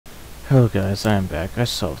Hello guys, I am back. I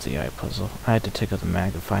solved the eye puzzle. I had to take out the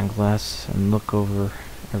magnifying glass and look over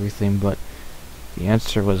everything, but the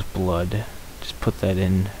answer was blood. Just put that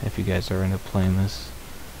in if you guys are into playing this.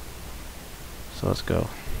 So let's go.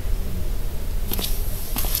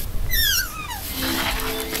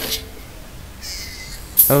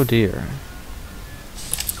 Oh dear.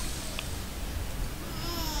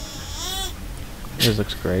 This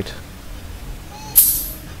looks great.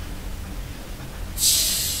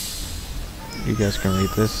 You guys can read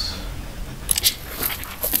this.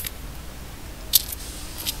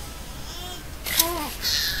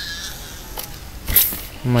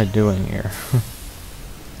 What am I doing here?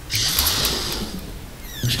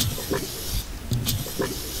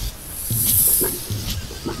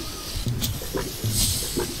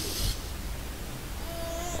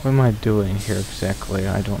 What am I doing here exactly?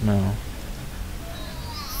 I don't know.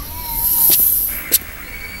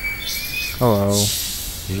 Hello.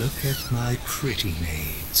 Look at my pretty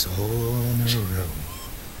maids all on a row.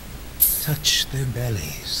 Touch their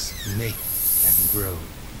bellies, make them grow.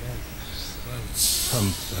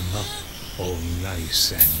 Pump them up all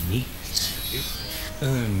nice and neat.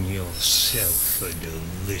 Earn yourself a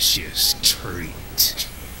delicious treat.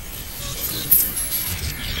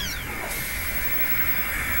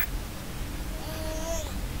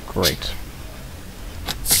 Great.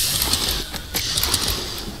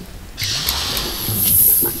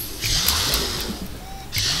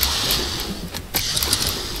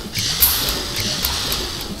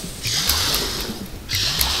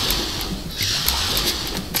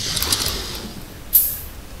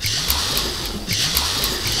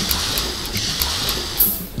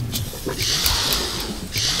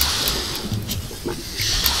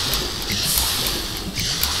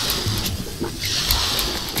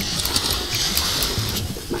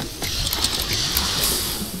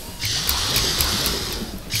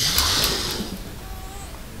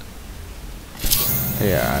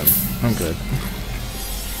 Yeah, I'm good.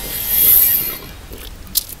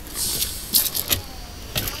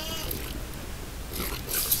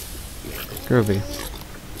 Groovy.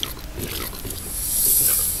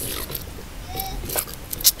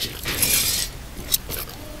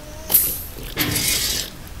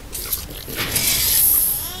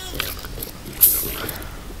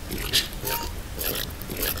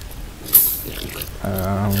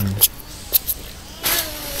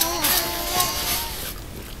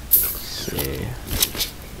 See.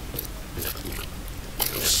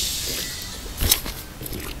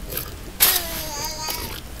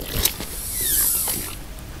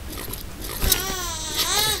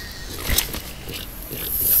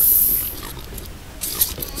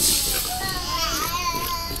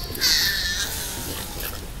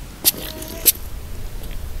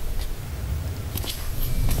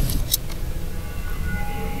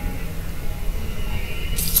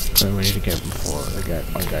 What do we need to get before?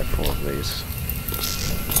 I got 4 of these.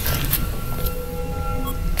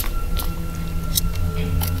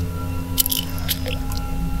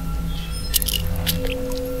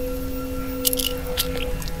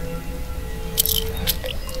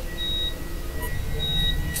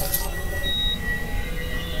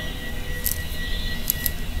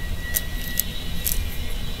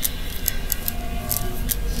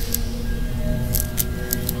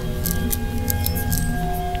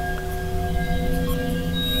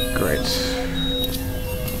 Great.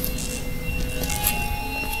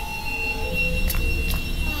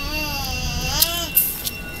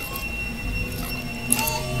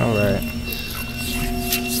 Alright.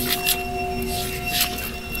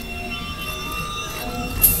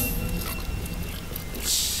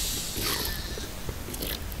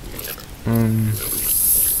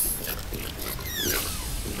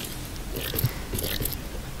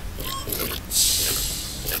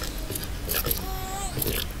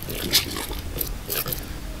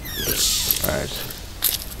 Alright.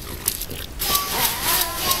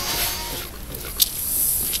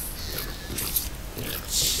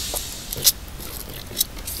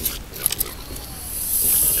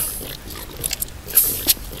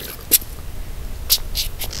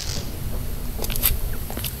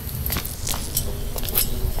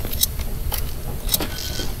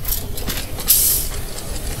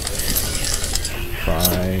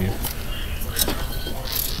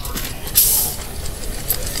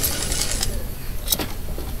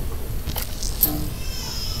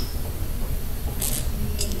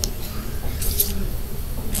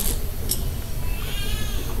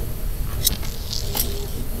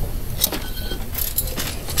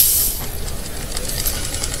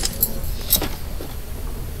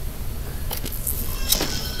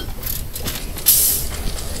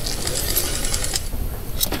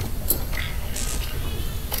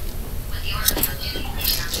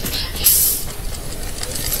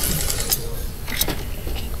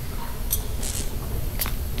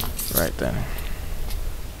 then.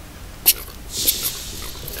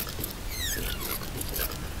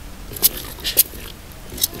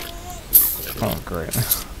 Oh, great.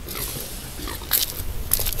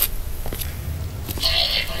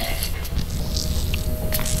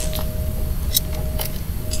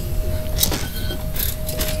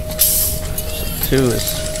 Two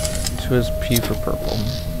is P for purple.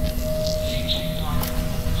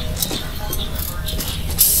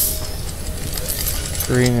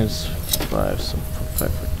 Green is 5, so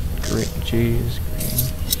 5 for green. G is green.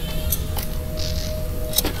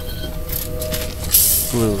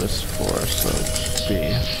 Blue is 4, so B.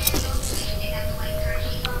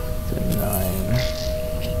 Then 9.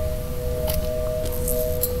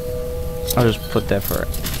 I'll just put that for it.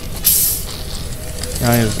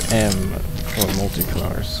 9 is M for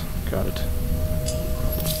multicolors. Got it.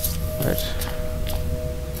 Right.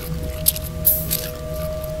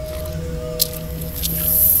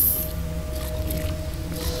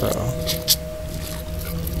 So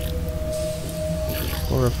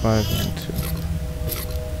 4, 5, and 2.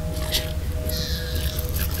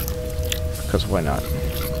 Because why not?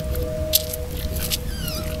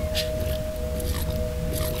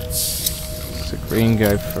 It's the green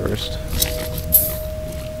guy first.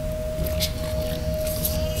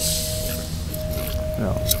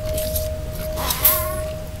 No.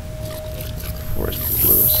 4 is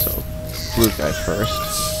blue, so blue guy first.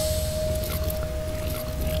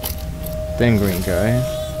 Then green guy.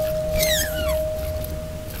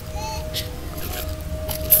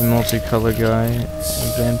 The multicolor guy,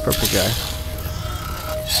 and then purple guy.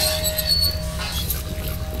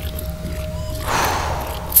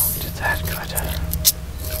 Did that good.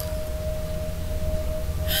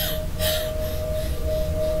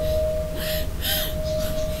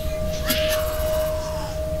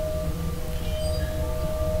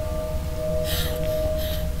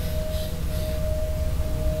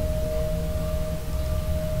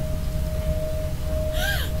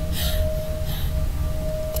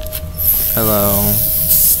 Hello.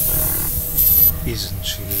 Isn't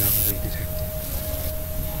she lovely, Detective?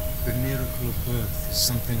 The miracle of birth is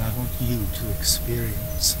something I want you to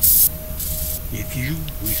experience. If you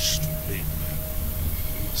wish to live,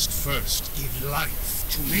 you must first give life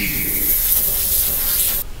to me.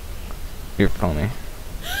 You're phony.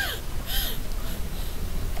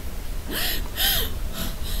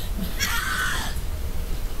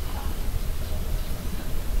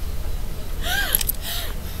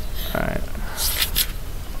 Alright.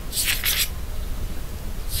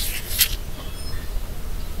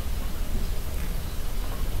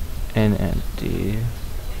 N and D.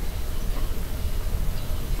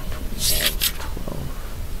 12.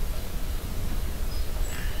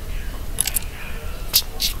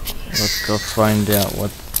 Let's go find out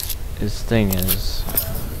what his thing is.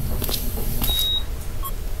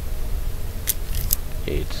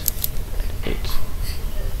 8. 8.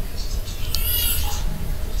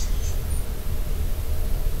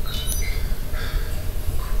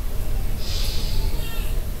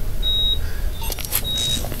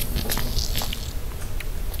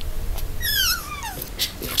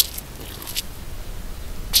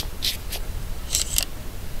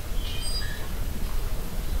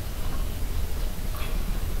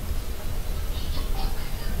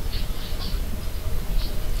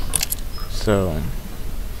 So,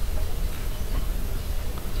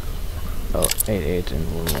 oh, 8, 8, and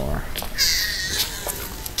one more.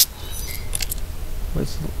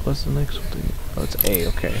 What's the next thing? Oh, it's A.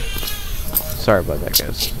 Okay. Sorry about that,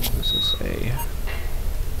 guys. This is A.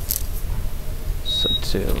 So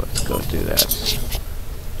 2. Let's go do that.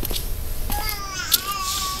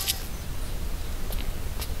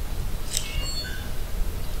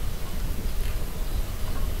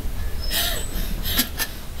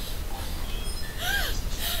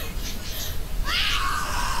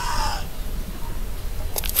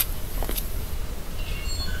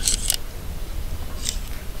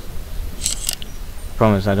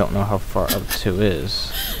 Problem is, I don't know how far up 2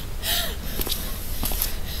 is.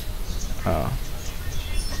 Oh.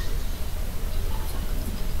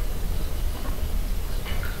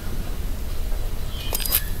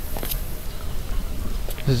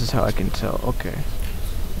 This is how I can tell. Okay.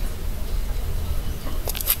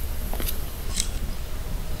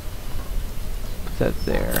 Put that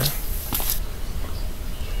there.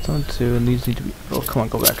 It's on 2, and these need to be. Oh, come on,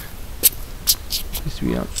 go back. Needs to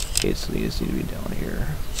be on 8, so these need to be down here.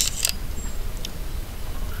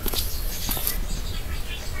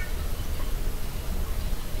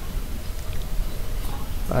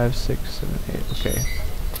 Five, 6, 7, 8. Okay.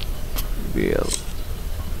 Real.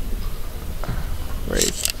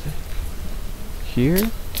 Right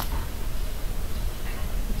here.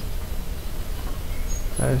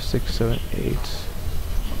 5, 6, 7, 8.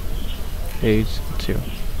 8, 2.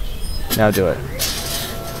 Now do it.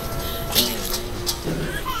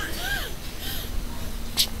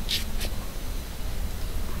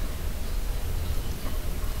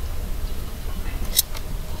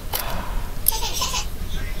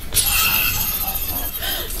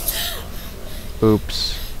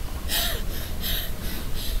 Oops.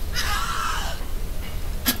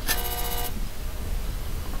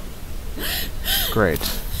 Great.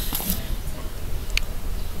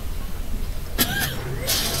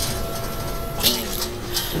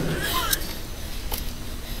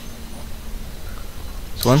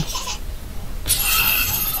 This one?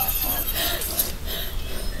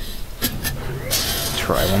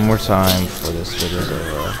 Try one more time before this video's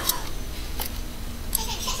over.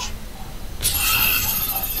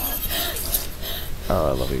 Oh,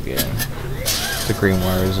 I love you game. It's the green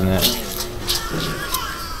wire, isn't it?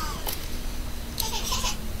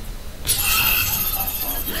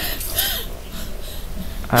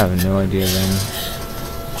 I have no idea then.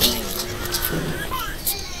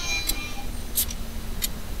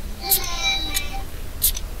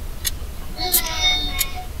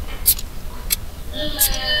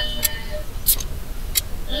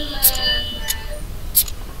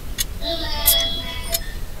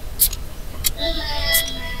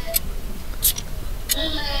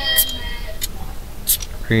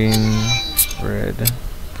 Green, red,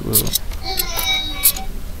 blue.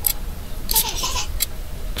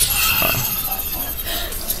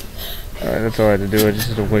 Alright, that's all I had to do. I just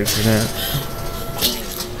had to wait for that.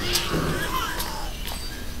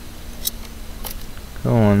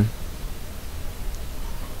 Go on.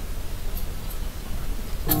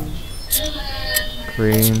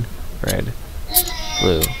 Green, red,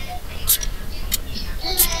 blue.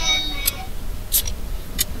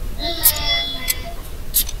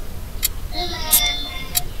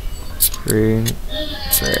 Green,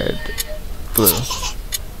 red, blue.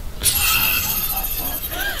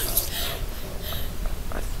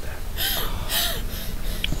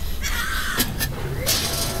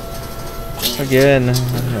 Again.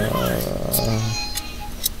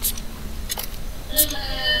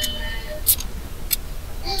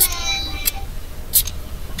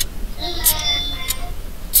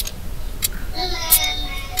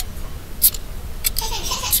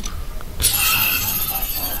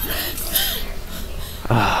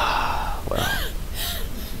 Well.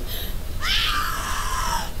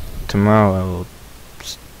 Tomorrow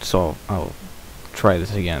I'll try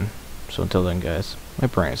this again. So until then, guys, my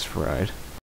brain's fried.